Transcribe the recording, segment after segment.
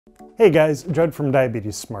Hey guys, Judd from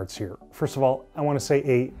Diabetes Smarts here. First of all, I want to say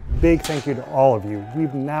a big thank you to all of you.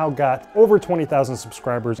 We've now got over 20,000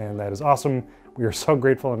 subscribers, and that is awesome. We are so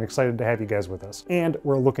grateful and excited to have you guys with us. And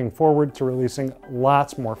we're looking forward to releasing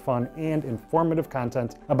lots more fun and informative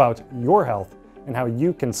content about your health and how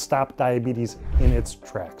you can stop diabetes in its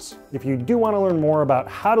tracks. If you do want to learn more about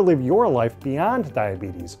how to live your life beyond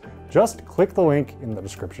diabetes, just click the link in the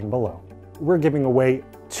description below. We're giving away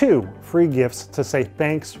 2 free gifts to say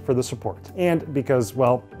thanks for the support. And because,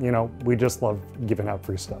 well, we just love giving out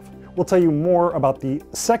free stuff. We'll tell you more about the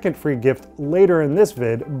second free gift later in this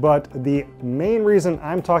vid, but the main reason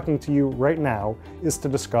I'm talking to you right now is to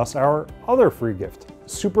discuss our other free gift,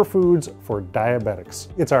 Superfoods for Diabetics.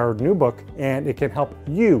 It's our new book, and it can help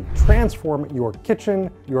you transform your kitchen,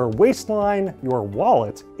 your waistline, your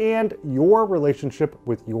wallet, and your relationship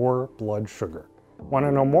with your blood sugar. Want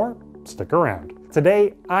to know more? Stick around.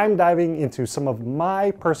 Today, I'm diving into some of my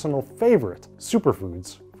personal favorite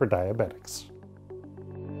superfoods for diabetics.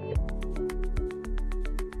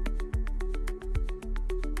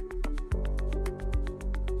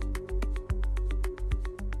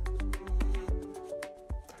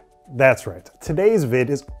 That's right. Today's vid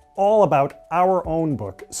is all about our own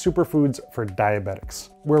book, Superfoods for Diabetics.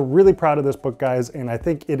 We're really proud of this book, guys, and I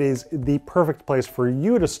think it is the perfect place for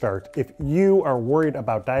you to start if you are worried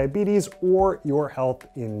about diabetes or your health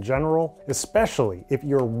in general, especially if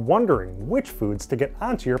you're wondering which foods to get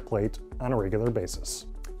onto your plate on a regular basis.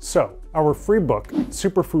 So, our free book,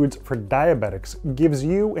 Superfoods for Diabetics, gives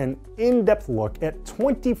you an in-depth look at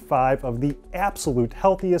 25 of the absolute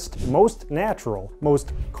healthiest, most natural,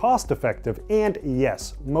 most cost-effective, and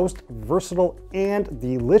yes, most versatile and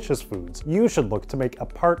delicious foods you should look to make a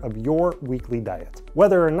part of your weekly diet,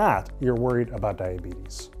 whether or not you're worried about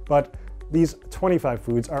diabetes. But these 25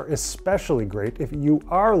 foods are especially great if you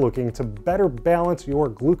are looking to better balance your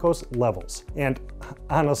glucose levels. And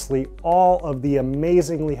honestly, all of the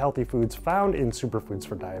amazingly healthy foods found in Superfoods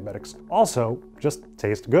for Diabetics also just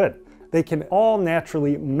taste good. They can all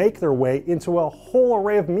naturally make their way into a whole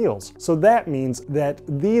array of meals. So that means that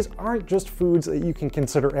these aren't just foods that you can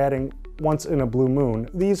consider adding once in a blue moon.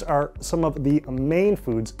 These are some of the main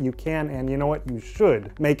foods you can, and you know what, you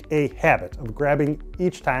should make a habit of grabbing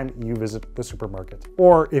each time you visit the supermarket,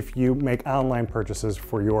 or if you make online purchases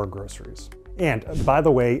for your groceries. And by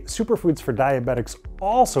the way, Superfoods for Diabetics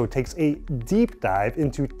also takes a deep dive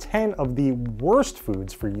into 10 of the worst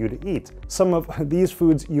foods for you to eat. Some of these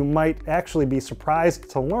foods you might actually be surprised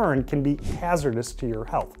to learn can be hazardous to your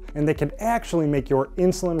health, and they can actually make your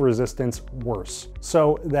insulin resistance worse.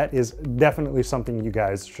 So that is definitely something you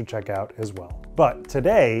guys should check out as well. But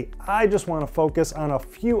today, I just want to focus on a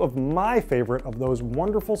few of my favorite of those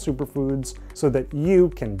wonderful superfoods so that you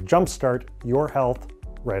can jumpstart your health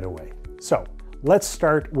right away. So let's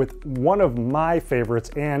start with one of my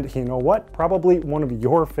favorites, and you know what? Probably one of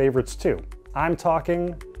your favorites too. I'm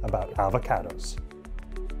talking about avocados.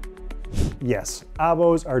 Yes,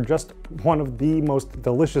 avos are just one of the most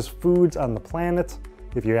delicious foods on the planet,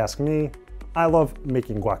 if you ask me. I love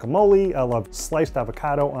making guacamole. I love sliced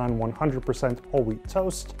avocado on 100% whole wheat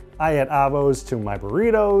toast. I add avos to my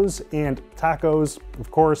burritos and tacos,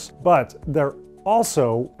 of course, but they're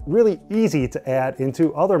also really easy to add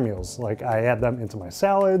into other meals. Like I add them into my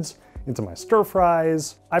salads, into my stir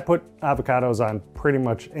fries. I put avocados on pretty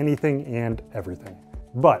much anything and everything.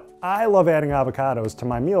 But I love adding avocados to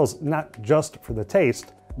my meals, not just for the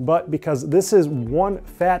taste, but because this is one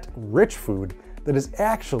fat-rich food that is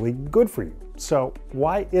actually good for you. So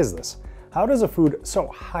why is this? How does a food so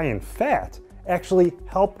high in fat actually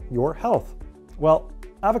help your health? Well,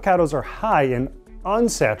 avocados are high in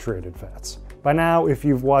unsaturated fats. By now, if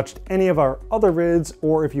you've watched any of our other vids,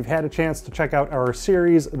 or if you've had a chance to check out our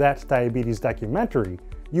series, That Diabetes Documentary,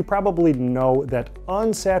 you probably know that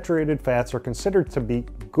unsaturated fats are considered to be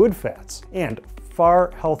good fats and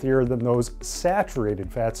far healthier than those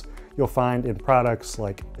saturated fats you'll find in products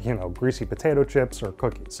like, greasy potato chips or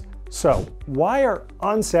cookies. So, why are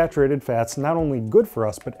unsaturated fats not only good for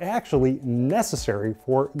us, but actually necessary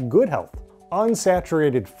for good health?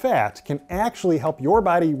 Unsaturated fat can actually help your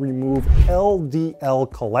body remove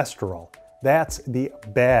LDL cholesterol. That's the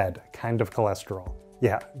bad kind of cholesterol.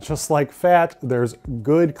 Yeah, just like fat, there's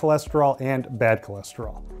good cholesterol and bad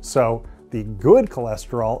cholesterol. So the good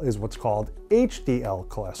cholesterol is what's called HDL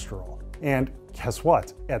cholesterol. And guess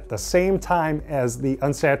what? At the same time as the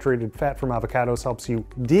unsaturated fat from avocados helps you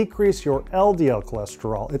decrease your LDL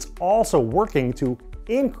cholesterol, it's also working to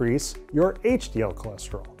increase your HDL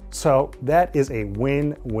cholesterol. So that is a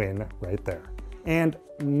win-win right there. And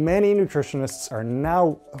many nutritionists are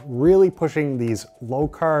now really pushing these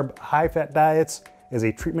low-carb, high-fat diets, as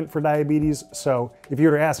a treatment for diabetes. So if you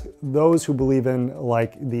were to ask those who believe in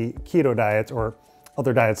like the keto diet or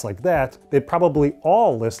other diets like that, they'd probably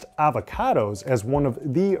all list avocados as one of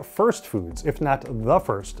the first foods, if not the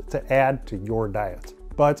first, to add to your diet.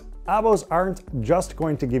 But avos aren't just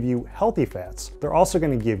going to give you healthy fats, they're also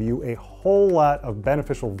going to give you a whole lot of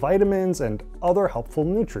beneficial vitamins and other helpful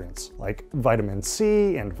nutrients, like vitamin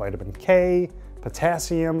C and vitamin K,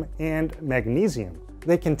 potassium, and magnesium.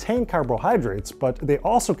 They contain carbohydrates, but they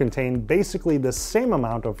also contain basically the same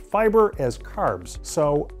amount of fiber as carbs.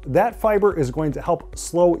 So that fiber is going to help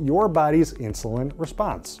slow your body's insulin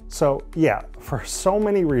response. So yeah, for so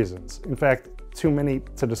many reasons, in fact, too many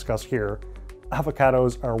to discuss here,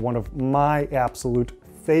 avocados are one of my absolute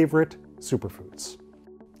favorite superfoods.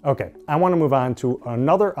 Okay, I want to move on to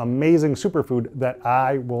another amazing superfood that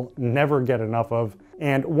I will never get enough of,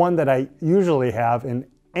 and one that I usually have in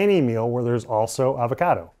any meal where there's also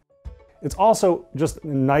avocado. It's also just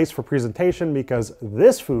nice for presentation because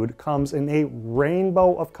this food comes in a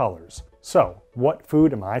rainbow of colors. So, what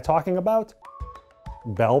food am I talking about?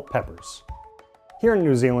 Bell peppers. Here in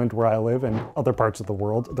New Zealand, where I live, and other parts of the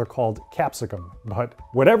world, they're called capsicum. But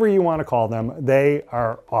whatever you want to call them, they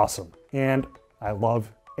are awesome. And I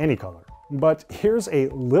love any color. But here's a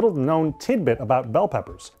little known tidbit about bell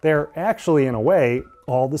peppers. They're actually, in a way,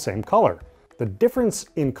 all the same color. The difference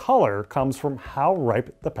in color comes from how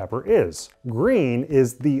ripe the pepper is. Green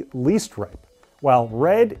is the least ripe, while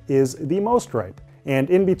red is the most ripe.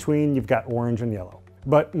 And in between, you've got orange and yellow.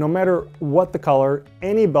 But no matter what the color,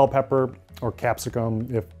 any bell pepper, or capsicum,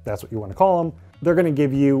 if that's what you want to call them, they're going to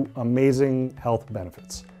give you amazing health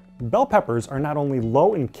benefits. Bell peppers are not only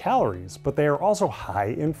low in calories, but they are also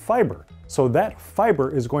high in fiber. So that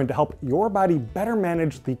fiber is going to help your body better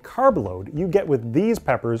manage the carb load you get with these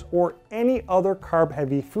peppers or any other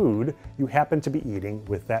carb-heavy food you happen to be eating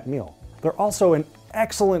with that meal. They're also an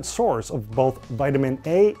excellent source of both vitamin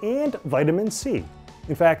A and vitamin C.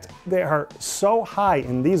 In fact, they are so high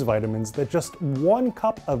in these vitamins that just 1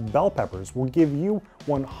 cup of bell peppers will give you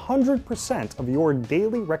 100% of your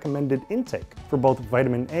daily recommended intake for both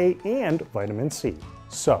vitamin A and vitamin C.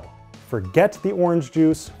 So, forget the orange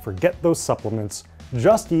juice, forget those supplements,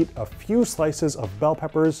 just eat a few slices of bell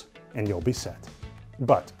peppers and you'll be set.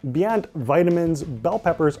 But beyond vitamins, bell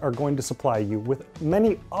peppers are going to supply you with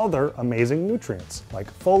many other amazing nutrients,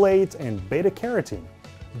 like folate and beta-carotene.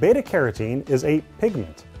 Beta-carotene is a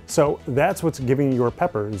pigment, so that's what's giving your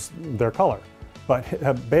peppers their color. But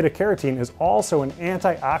beta-carotene is also an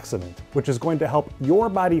antioxidant, which is going to help your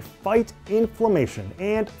body fight inflammation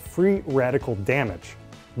and free radical damage.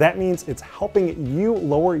 That means it's helping you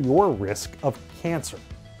lower your risk of cancer.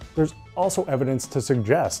 There's also evidence to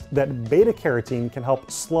suggest that beta-carotene can help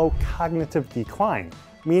slow cognitive decline,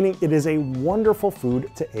 meaning it is a wonderful food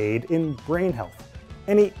to aid in brain health.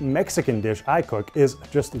 Any Mexican dish I cook is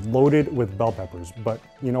just loaded with bell peppers, but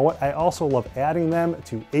you know what? I also love adding them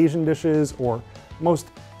to Asian dishes or most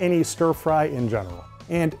any stir fry in general.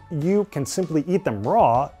 And you can simply eat them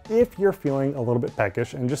raw if you're feeling a little bit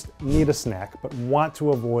peckish and just need a snack, but want to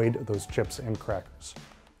avoid those chips and crackers.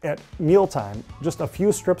 At mealtime, just a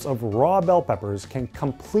few strips of raw bell peppers can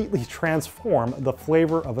completely transform the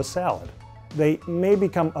flavor of a salad. They may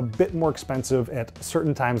become a bit more expensive at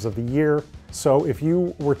certain times of the year, so if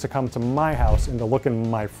you were to come to my house and to look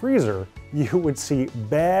in my freezer, you would see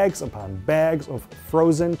bags upon bags of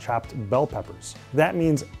frozen chopped bell peppers. That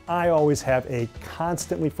means I always have a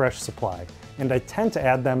constantly fresh supply, and I tend to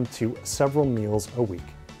add them to several meals a week.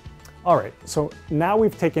 Alright, so now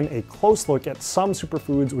we've taken a close look at some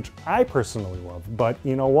superfoods which I personally love, but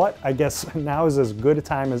you know what? I guess now is as good a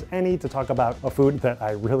time as any to talk about a food that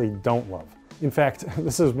I really don't love. In fact,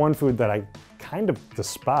 this is one food that I kind of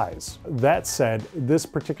despise. That said, this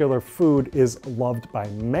particular food is loved by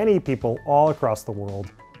many people all across the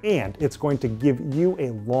world, and it's going to give you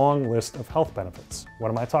a long list of health benefits. What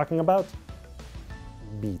am I talking about?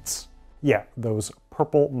 Beets. Yeah, those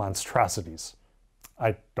purple monstrosities.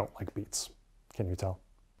 I don't like beets. Can you tell?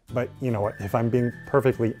 But you know what, if I'm being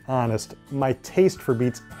perfectly honest, my taste for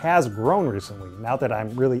beets has grown recently, now that I'm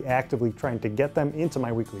really actively trying to get them into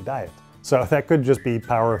my weekly diet. So that could just be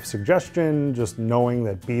power of suggestion, just knowing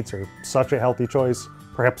that beets are such a healthy choice.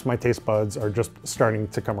 Perhaps my taste buds are just starting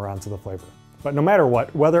to come around to the flavor. But no matter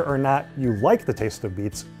what, whether or not you like the taste of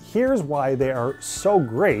beets, here's why they are so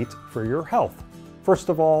great for your health. First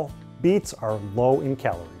of all, beets are low in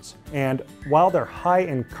calories. And while they're high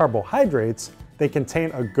in carbohydrates, they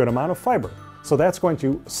contain a good amount of fiber. So that's going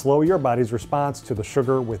to slow your body's response to the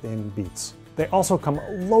sugar within beets. They also come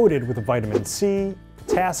loaded with vitamin C,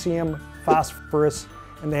 potassium, phosphorus,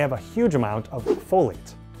 and they have a huge amount of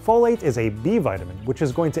folate. Folate is a B vitamin, which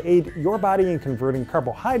is going to aid your body in converting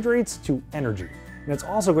carbohydrates to energy. And it's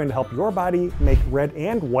also going to help your body make red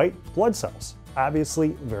and white blood cells. Obviously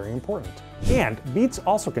very important. And beets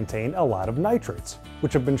also contain a lot of nitrates,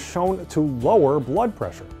 which have been shown to lower blood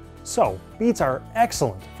pressure. So beets are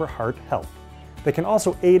excellent for heart health. They can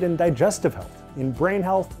also aid in digestive health. In brain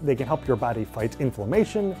health, they can help your body fight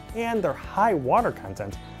inflammation, and their high water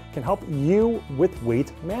content can help you with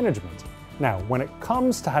weight management. Now, when it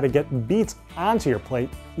comes to how to get beets onto your plate,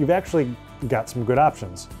 you've actually got some good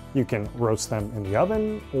options. You can roast them in the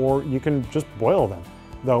oven, or you can just boil them.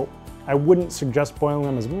 Though, I wouldn't suggest boiling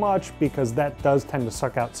them as much because that does tend to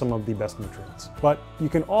suck out some of the best nutrients. But you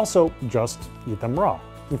can also just eat them raw.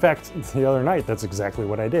 In fact, the other night, that's exactly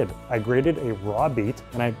what I did. I grated a raw beet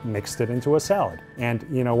and I mixed it into a salad. And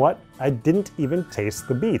you know what? I didn't even taste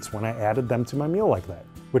the beets when I added them to my meal like that,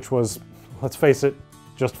 which was, let's face it,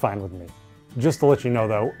 just fine with me. Just to let you know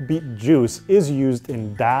though, beet juice is used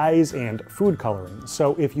in dyes and food coloring.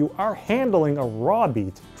 So if you are handling a raw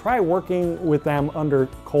beet, try working with them under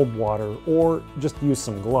cold water or just use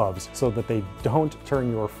some gloves so that they don't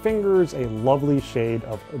turn your fingers a lovely shade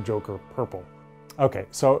of Joker purple. Okay,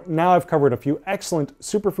 so now I've covered a few excellent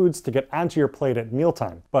superfoods to get onto your plate at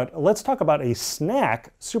mealtime, but let's talk about a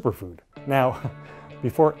snack superfood. Now,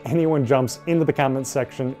 before anyone jumps into the comments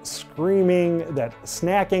section screaming that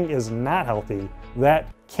snacking is not healthy, that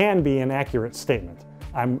can be an accurate statement.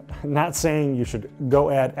 I'm not saying you should go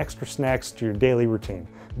add extra snacks to your daily routine,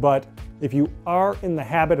 but if you are in the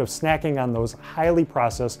habit of snacking on those highly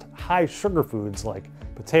processed, high sugar foods like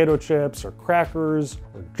potato chips or crackers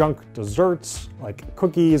or junk desserts like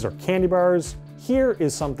cookies or candy bars, here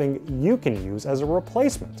is something you can use as a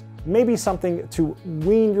replacement. Maybe something to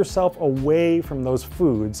wean yourself away from those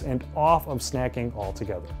foods and off of snacking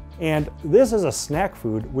altogether. And this is a snack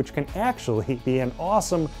food which can actually be an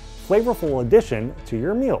awesome, flavorful addition to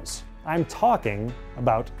your meals. I'm talking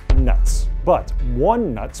about nuts, but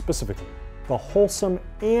one nut specifically, the wholesome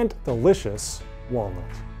and delicious walnut.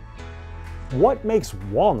 What makes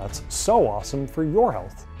walnuts so awesome for your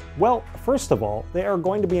health? Well, first of all, they are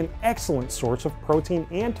going to be an excellent source of protein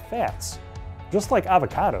and fats. Just like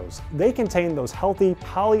avocados, they contain those healthy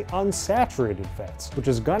polyunsaturated fats, which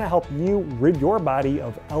is going to help you rid your body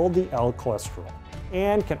of LDL cholesterol,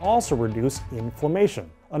 and can also reduce inflammation.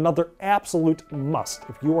 Another absolute must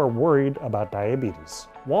if you are worried about diabetes.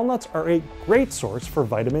 Walnuts are a great source for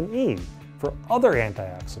vitamin E, for other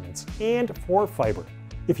antioxidants, and for fiber.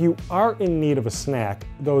 If you are in need of a snack,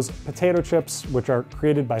 those potato chips, which are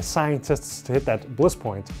created by scientists to hit that bliss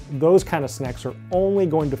point, those kind of snacks are only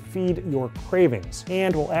going to feed your cravings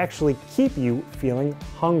and will actually keep you feeling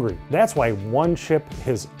hungry. That's why one chip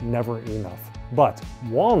is never enough. But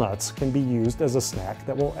walnuts can be used as a snack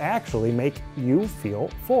that will actually make you feel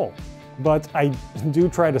full. But I do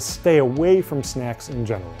try to stay away from snacks in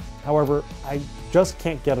general. However, I just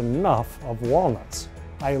can't get enough of walnuts.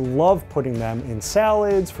 I love putting them in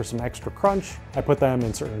salads for some extra crunch. I put them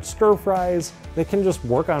in certain stir fries. They can just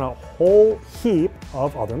work on a whole heap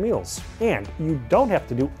of other meals. And you don't have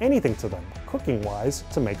to do anything to them, cooking-wise,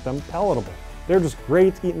 to make them palatable. They're just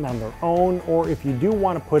great eaten on their own, or if you do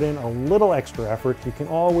want to put in a little extra effort, you can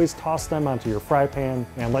always toss them onto your fry pan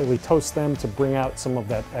and lightly toast them to bring out some of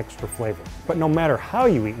that extra flavor. But no matter how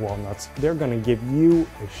you eat walnuts, they're going to give you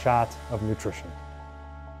a shot of nutrition.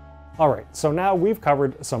 Alright, so now we've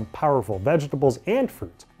covered some powerful vegetables and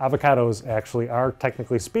fruit. Avocados actually are,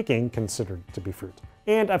 technically speaking, considered to be fruit.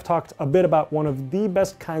 And I've talked a bit about one of the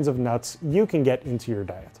best kinds of nuts you can get into your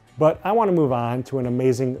diet. But I want to move on to an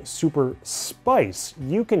amazing super spice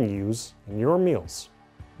you can use in your meals.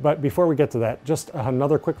 But before we get to that, just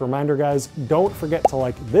another quick reminder, guys, don't forget to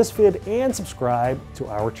like this vid and subscribe to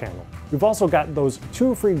our channel. We've also got those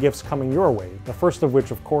 2 free gifts coming your way, the first of which,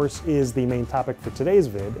 of course, is the main topic for today's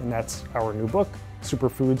vid, and that's our new book,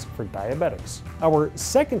 Superfoods for Diabetics. Our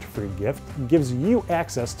second free gift gives you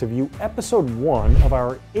access to view episode 1 of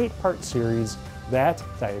our 8-part series, That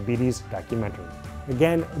Diabetes Documentary.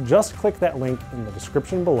 Again, just click that link in the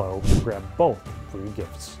description below to grab both free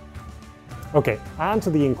gifts. Okay, on to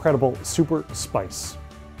the incredible super spice,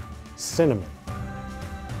 cinnamon.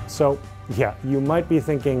 So yeah, you might be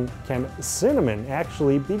thinking, can cinnamon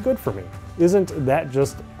actually be good for me? Isn't that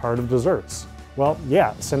just part of desserts? Well,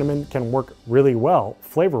 yeah, cinnamon can work really well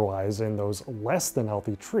flavor-wise in those less than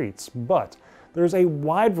healthy treats, but there's a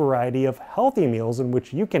wide variety of healthy meals in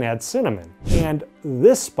which you can add cinnamon. And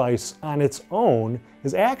this spice on its own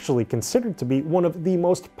is actually considered to be one of the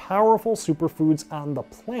most powerful superfoods on the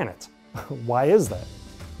planet. Why is that?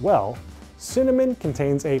 Well, cinnamon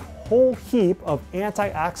contains a whole heap of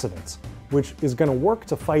antioxidants, which is going to work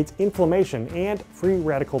to fight inflammation and free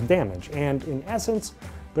radical damage. And in essence,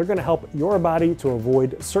 they're going to help your body to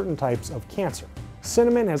avoid certain types of cancer.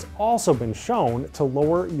 Cinnamon has also been shown to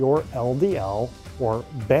lower your LDL, or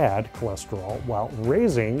bad cholesterol, while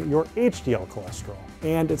raising your HDL cholesterol.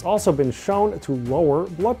 And it's also been shown to lower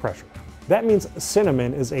blood pressure. That means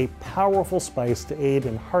cinnamon is a powerful spice to aid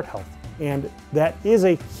in heart health, and that is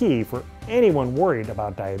a key for anyone worried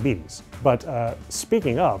about diabetes. But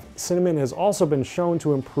speaking of, cinnamon has also been shown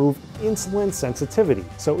to improve insulin sensitivity,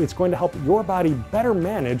 so it's going to help your body better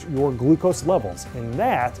manage your glucose levels, and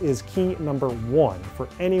that is key number 1 for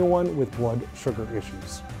anyone with blood sugar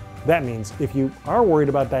issues. That means if you are worried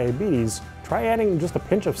about diabetes, try adding just a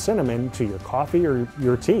pinch of cinnamon to your coffee or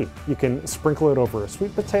your tea. You can sprinkle it over a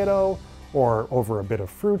sweet potato or over a bit of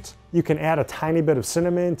fruit. You can add a tiny bit of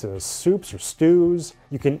cinnamon to soups or stews.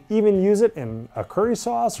 You can even use it in a curry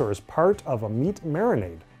sauce or as part of a meat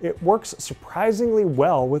marinade. It works surprisingly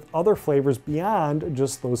well with other flavors beyond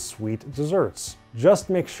just those sweet desserts.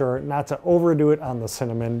 Just make sure not to overdo it on the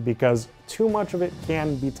cinnamon because too much of it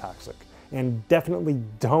can be toxic. And definitely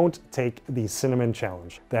don't take the cinnamon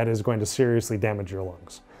challenge. That is going to seriously damage your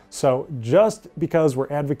lungs. So just because we're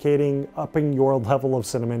advocating upping your level of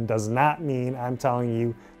cinnamon does not mean I'm telling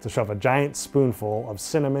you to shove a giant spoonful of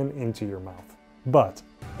cinnamon into your mouth. But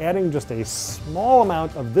adding just a small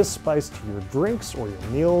amount of this spice to your drinks or your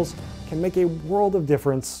meals can make a world of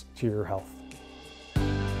difference to your health.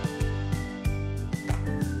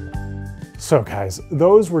 So guys,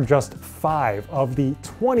 those were just 5 of the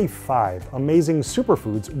 25 amazing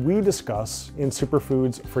superfoods we discuss in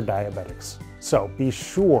Superfoods for Diabetics. So be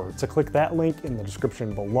sure to click that link in the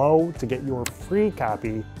description below to get your free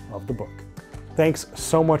copy of the book. Thanks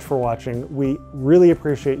so much for watching. We really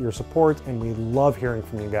appreciate your support and we love hearing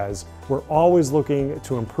from you guys. We're always looking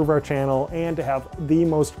to improve our channel and to have the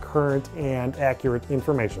most current and accurate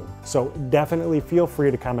information. So definitely feel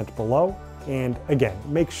free to comment below. And again,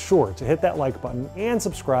 make sure to hit that like button and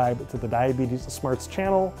subscribe to the Diabetes Smarts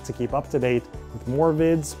channel to keep up to date with more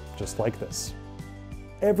vids just like this.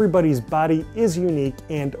 Everybody's body is unique,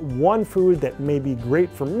 and one food that may be great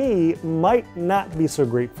for me might not be so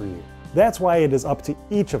great for you. That's why it is up to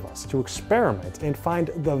each of us to experiment and find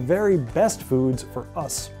the very best foods for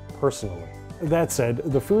us personally. That said,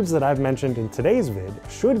 the foods that I've mentioned in today's vid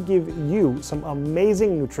should give you some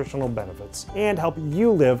amazing nutritional benefits and help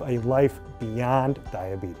you live a life beyond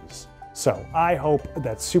diabetes. So I hope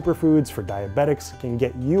that Superfoods for Diabetics can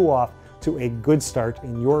get you off to a good start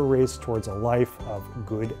in your race towards a life of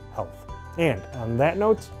good health. And on that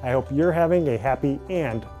note, I hope you're having a happy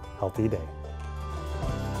and healthy day.